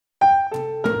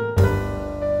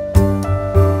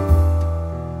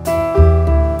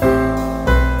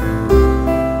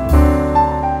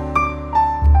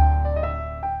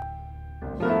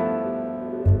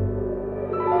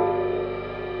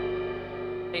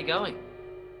you going?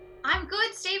 I'm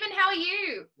good, Stephen. How are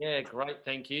you? Yeah, great,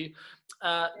 thank you.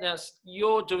 Now,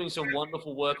 you're doing some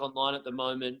wonderful work online at the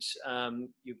moment.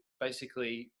 You're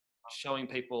basically showing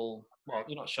people, well,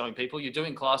 you're not showing people, you're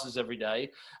doing classes every day.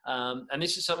 And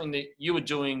this is something that you were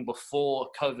doing before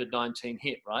COVID-19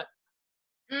 hit, right?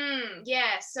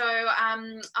 Yeah. So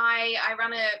I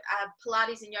run a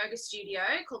Pilates and yoga studio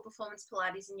called Performance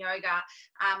Pilates and Yoga.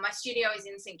 My studio is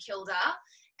in St Kilda,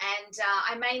 and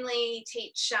I mainly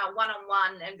teach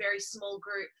one-on-one and very small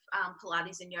group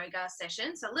Pilates and yoga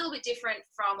sessions. So a little bit different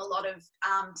from a lot of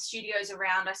studios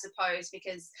around, I suppose,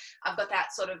 because I've got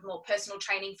that sort of more personal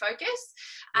training focus.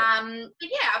 Yep. But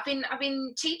yeah, I've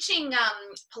been teaching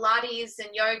Pilates and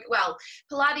yoga. Well,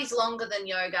 Pilates longer than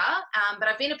yoga, but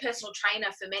I've been a personal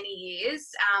trainer for many years,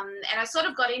 and I sort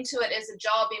of got into it as a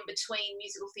job in between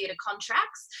musical theatre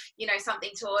contracts.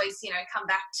 Something to always come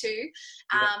back to,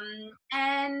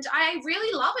 and I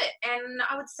really love it. And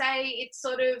I would say it's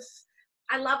sort of,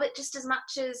 I love it just as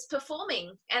much as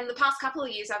performing. And the past couple of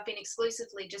years, I've been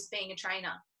exclusively just being a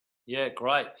trainer. Yeah,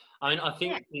 great. I mean, I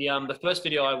Yeah. think the first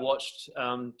video I watched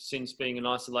since being in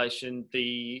isolation,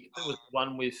 it was the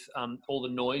one with all the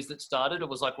noise that started. It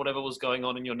was like whatever was going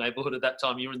on in your neighborhood at that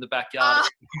time. You were in the backyard,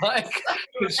 Oh, like so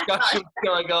construction was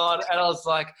going on, and I was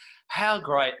like, "How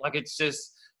great!" Like it's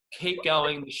just keep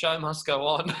going. The show must go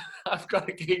on. I've got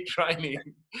to keep training.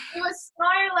 it was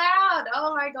so loud.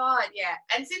 Oh my God. Yeah.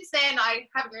 And since then, I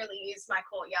haven't really used my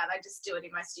courtyard. I just do it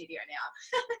in my studio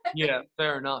now. Yeah,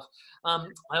 fair enough.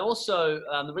 I also,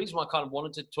 the reason why I kind of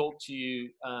wanted to talk to you,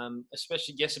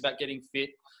 especially, yes, about getting fit,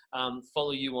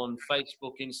 follow you on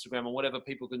Facebook, Instagram, or whatever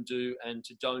people can do, and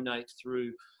to donate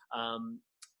through,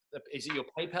 is it your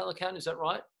PayPal account? Is that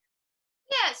right?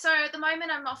 Yeah, so at the moment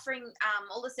I'm offering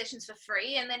all the sessions for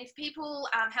free, and then if people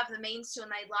have the means to and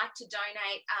they'd like to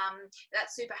donate,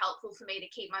 that's super helpful for me to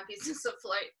keep my business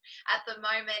afloat at the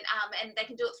moment, and they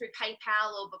can do it through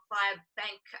PayPal or via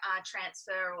bank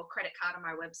transfer or credit card on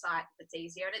my website if it's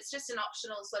easier, and it's just an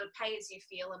optional sort of pay as you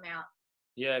feel amount.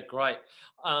 Yeah, great.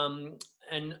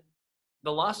 And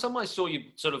the last time I saw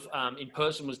you sort of in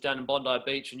person was down in Bondi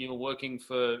Beach, and you were working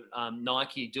for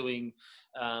Nike doing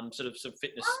sort of some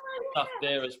fitness Oh stuff yeah,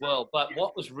 there as well. But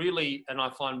what was really, and I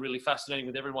find really fascinating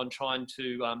with everyone trying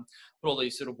to put all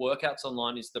these sort of workouts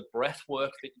online, is the breath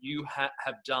work that you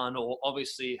have done, or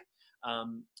obviously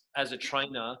as a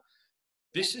trainer.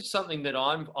 This is something that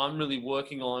I'm really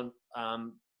working on.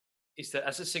 Is that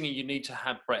as a singer you need to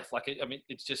have breath? Like I mean,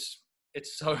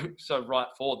 it's so right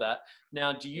for that.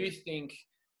 Now, do you think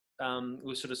we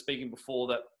were sort of speaking before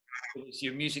that it's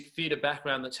your music theatre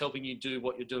background that's helping you do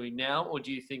what you're doing now, or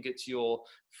do you think it's your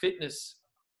fitness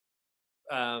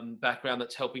background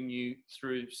that's helping you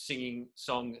through singing,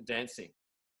 song, dancing?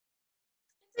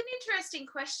 it's an interesting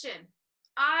question.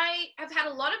 I have had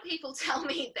a lot of people tell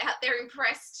me that they're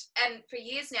impressed, and for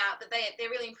years now, that they're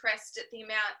really impressed at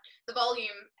the volume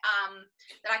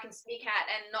that I can speak at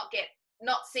and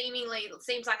not seemingly, it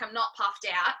seems like I'm not puffed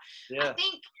out. I Yeah,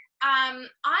 think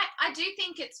I do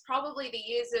think it's probably the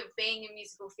years of being in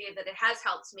musical theatre that it has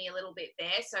helped me a little bit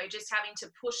there. So just having to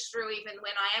push through even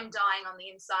when I am dying on the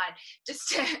inside, just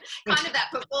to kind of that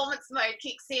performance mode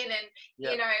kicks in. And,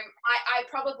 yeah, I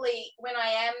probably, when I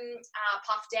am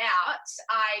puffed out,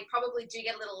 I probably do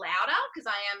get a little louder because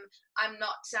I'm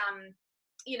not,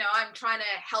 I'm trying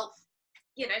to help,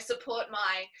 support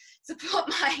my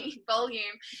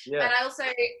volume. yeah, But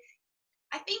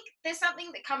I think there's something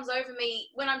that comes over me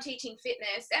when I'm teaching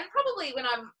fitness, and probably when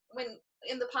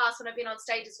in the past when I've been on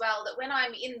stage as well, that when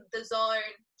I'm in the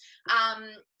zone, um,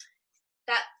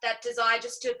 that desire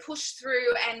just to push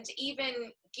through and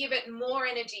even give it more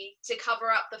energy to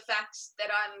cover up the fact that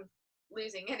I'm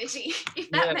losing energy, if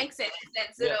that yeah, makes any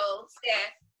sense at yeah. all.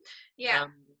 Yeah,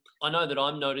 I know that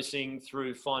I'm noticing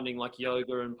through finding like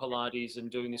yoga and Pilates and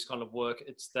doing this kind of work,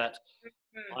 it's that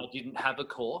I didn't have a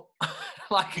core.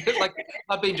 like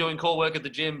I've been doing core work at the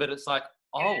gym, but it's like,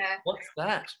 oh, yeah, what's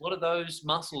that? What are those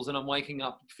muscles? And I'm waking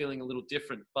up feeling a little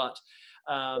different. But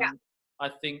yeah, I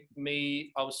think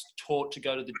I was taught to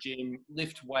go to the gym,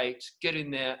 lift weights, get in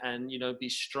there, and be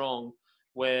strong.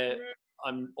 Where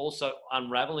I'm also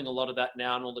unraveling a lot of that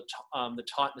now, and all the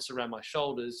tightness around my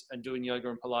shoulders, and doing yoga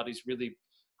and Pilates really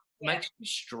yeah. makes me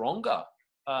stronger.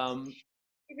 Um,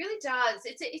 It really does.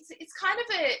 It's kind of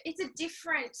a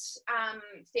different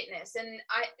fitness, and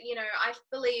I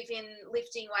believe in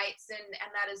lifting weights and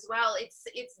that as well.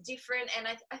 It's different, and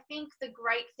I think the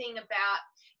great thing about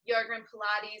yoga and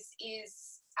Pilates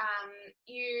is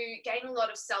you gain a lot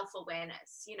of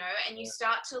self-awareness, and you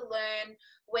start to learn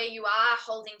where you are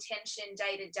holding tension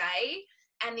day to day,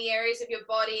 and the areas of your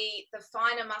body, the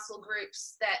finer muscle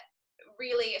groups that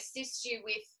really assist you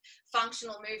with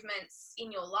functional movements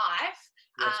in your life.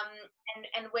 Yes.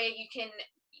 And where you can,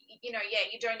 you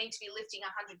don't need to be lifting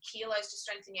 100 kilos to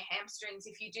strengthen your hamstrings.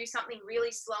 If you do something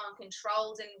really slow and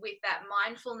controlled and with that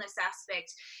mindfulness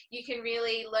aspect, you can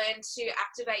really learn to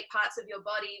activate parts of your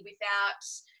body without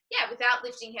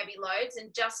lifting heavy loads,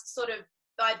 and just sort of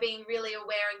by being really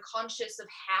aware and conscious of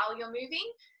how you're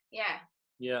moving.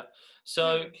 Yeah.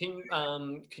 So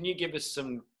can you give us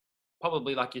some,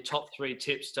 probably like your top 3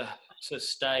 tips to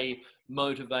stay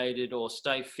motivated or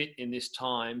stay fit in this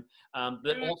time?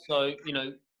 But also,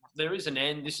 there is an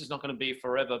end. This is not going to be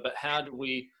forever. But how do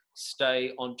we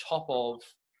stay on top of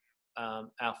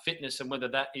our fitness, and whether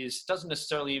that doesn't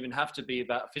necessarily even have to be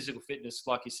about physical fitness.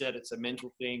 Like you said, it's a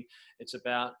mental thing. It's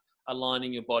about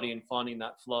aligning your body and finding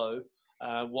that flow.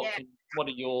 What are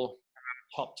your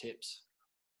top tips?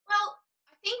 Well,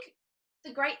 I think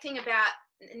the great thing about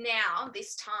now,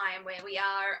 this time where we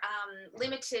are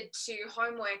limited to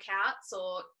home workouts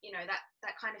or,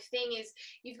 that kind of thing, is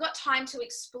you've got time to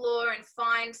explore and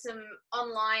find some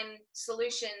online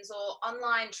solutions or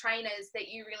online trainers that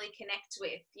you really connect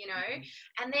with,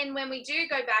 And then when we do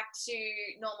go back to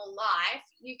normal life,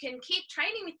 you can keep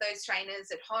training with those trainers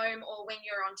at home or when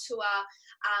you're on tour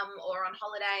or on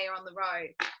holiday or on the road.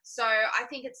 So I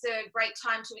think it's a great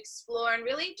time to explore and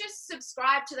really just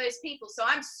subscribe to those people. So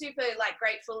I'm super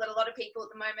grateful that a lot of people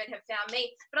at the moment have found me,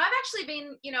 but I've actually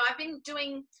been, I've been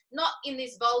doing, not in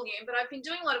this volume, but I've been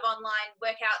doing a lot of online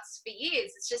workouts for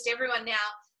years. It's just everyone now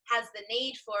has the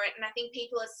need for it. And I think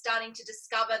people are starting to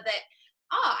discover that,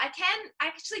 I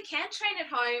actually can train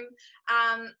at home.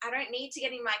 I don't need to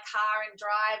get in my car and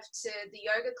drive to the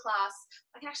yoga class.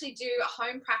 I can actually do a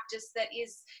home practice that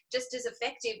is just as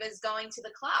effective as going to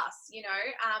the class,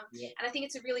 And I think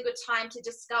it's a really good time to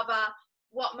discover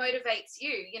what motivates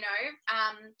you,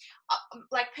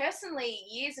 personally,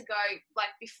 years ago,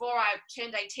 before I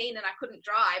turned 18 and I couldn't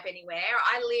drive anywhere,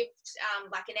 I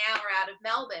lived an hour out of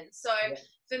Melbourne. So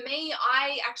for me,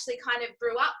 I actually kind of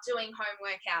grew up doing home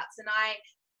workouts, and I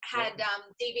had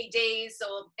DVDs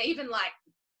or even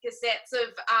cassettes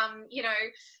of,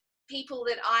 people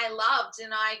that I loved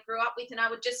and I grew up with, and I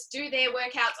would just do their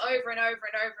workouts over and over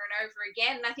and over and over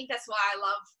again. And I think that's why I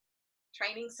love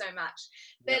training so much.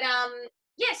 But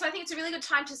so I think it's a really good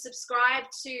time to subscribe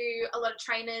to a lot of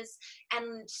trainers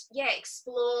and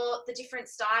explore the different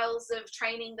styles of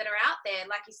training that are out there.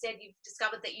 Like you said, you've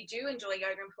discovered that you do enjoy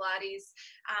yoga and Pilates.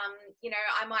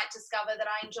 I might discover that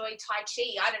I enjoy Tai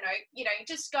Chi. I don't know,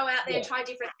 just go out there and try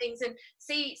different things and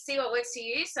see what works for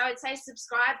you. So I'd say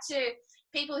subscribe to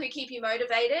people who keep you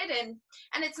motivated, and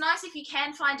it's nice if you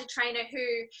can find a trainer who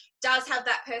does have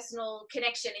that personal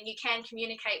connection and you can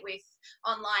communicate with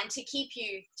online to keep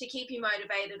you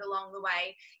motivated along the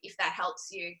way, if that helps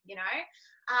you.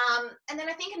 And then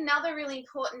I think another really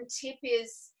important tip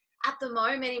is, at the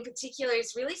moment in particular,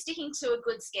 is really sticking to a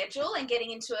good schedule and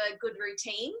getting into a good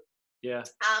routine.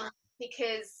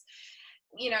 Because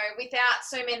without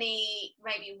so many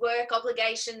maybe work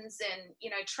obligations and,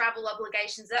 travel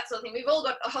obligations, that sort of thing, we've all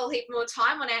got a whole heap more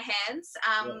time on our hands,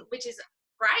 which is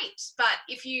great. But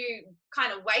if you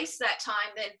kind of waste that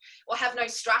time or have no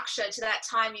structure to that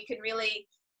time, you can really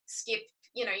skip,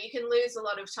 you can lose a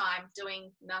lot of time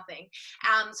doing nothing.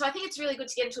 So I think it's really good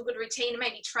to get into a good routine and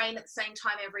maybe train at the same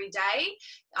time every day.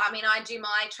 I mean, I do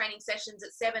my training sessions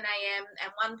at 7 a.m.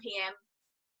 and 1 p.m.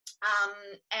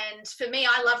 And for me,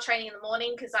 I love training in the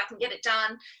morning because I can get it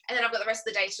done, and then I've got the rest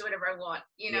of the day to do whatever I want,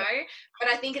 But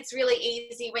I think it's really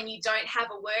easy when you don't have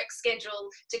a work schedule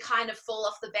to kind of fall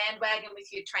off the bandwagon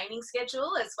with your training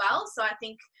schedule as well. So I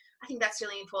think that's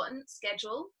really important,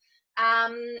 schedule.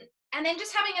 And then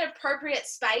just having an appropriate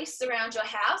space around your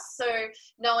house. So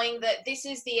knowing that this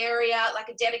is the area, like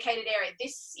a dedicated area.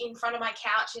 This in front of my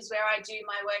couch is where I do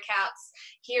my workouts.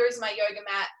 Here is my yoga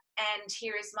mat, and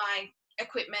here is my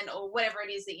equipment or whatever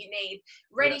it is that you need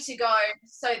ready to go,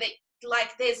 so that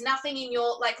there's nothing in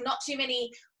your, not too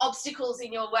many obstacles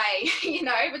in your way,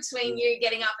 between you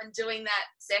getting up and doing that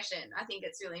session. I think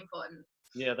it's really important.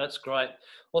 Yeah, that's great.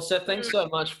 Well, Steph, thanks so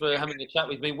much for having a chat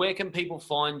with me. Where can people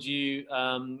find you?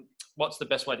 What's the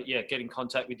best way to get in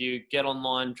contact with you, get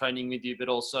online training with you, but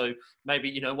also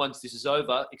maybe, once this is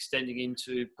over, extending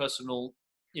into personal,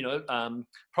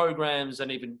 programs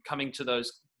and even coming to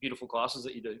those beautiful classes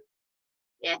that you do?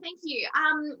 Yeah, thank you.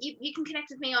 You can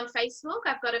connect with me on Facebook.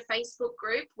 I've got a Facebook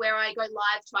group where I go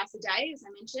live twice a day, as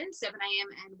I mentioned, 7 a.m.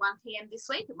 and 1 p.m. this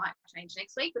week. It might change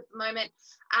next week, but at the moment.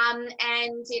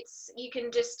 And you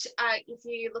can just, if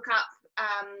you look up,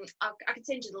 I can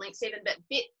send you the link, Stephen, but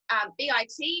bit.ly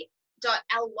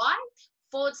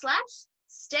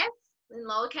 /Steph in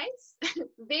lowercase,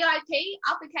 VIP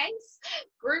uppercase,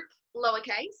 group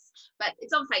lowercase, but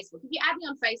it's on Facebook. If you add me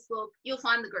on Facebook, you'll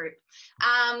find the group.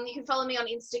 You can follow me on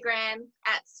Instagram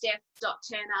at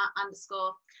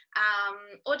steph.turner_,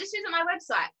 or just visit my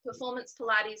website,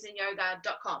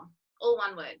 performancepilatesandyoga.com, all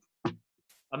one word.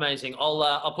 Amazing.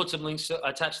 I'll put some links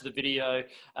attached to the video.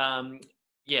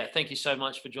 Yeah, thank you so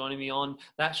much for joining me on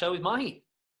that show with Mahy.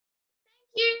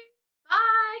 Thank you.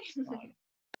 Bye.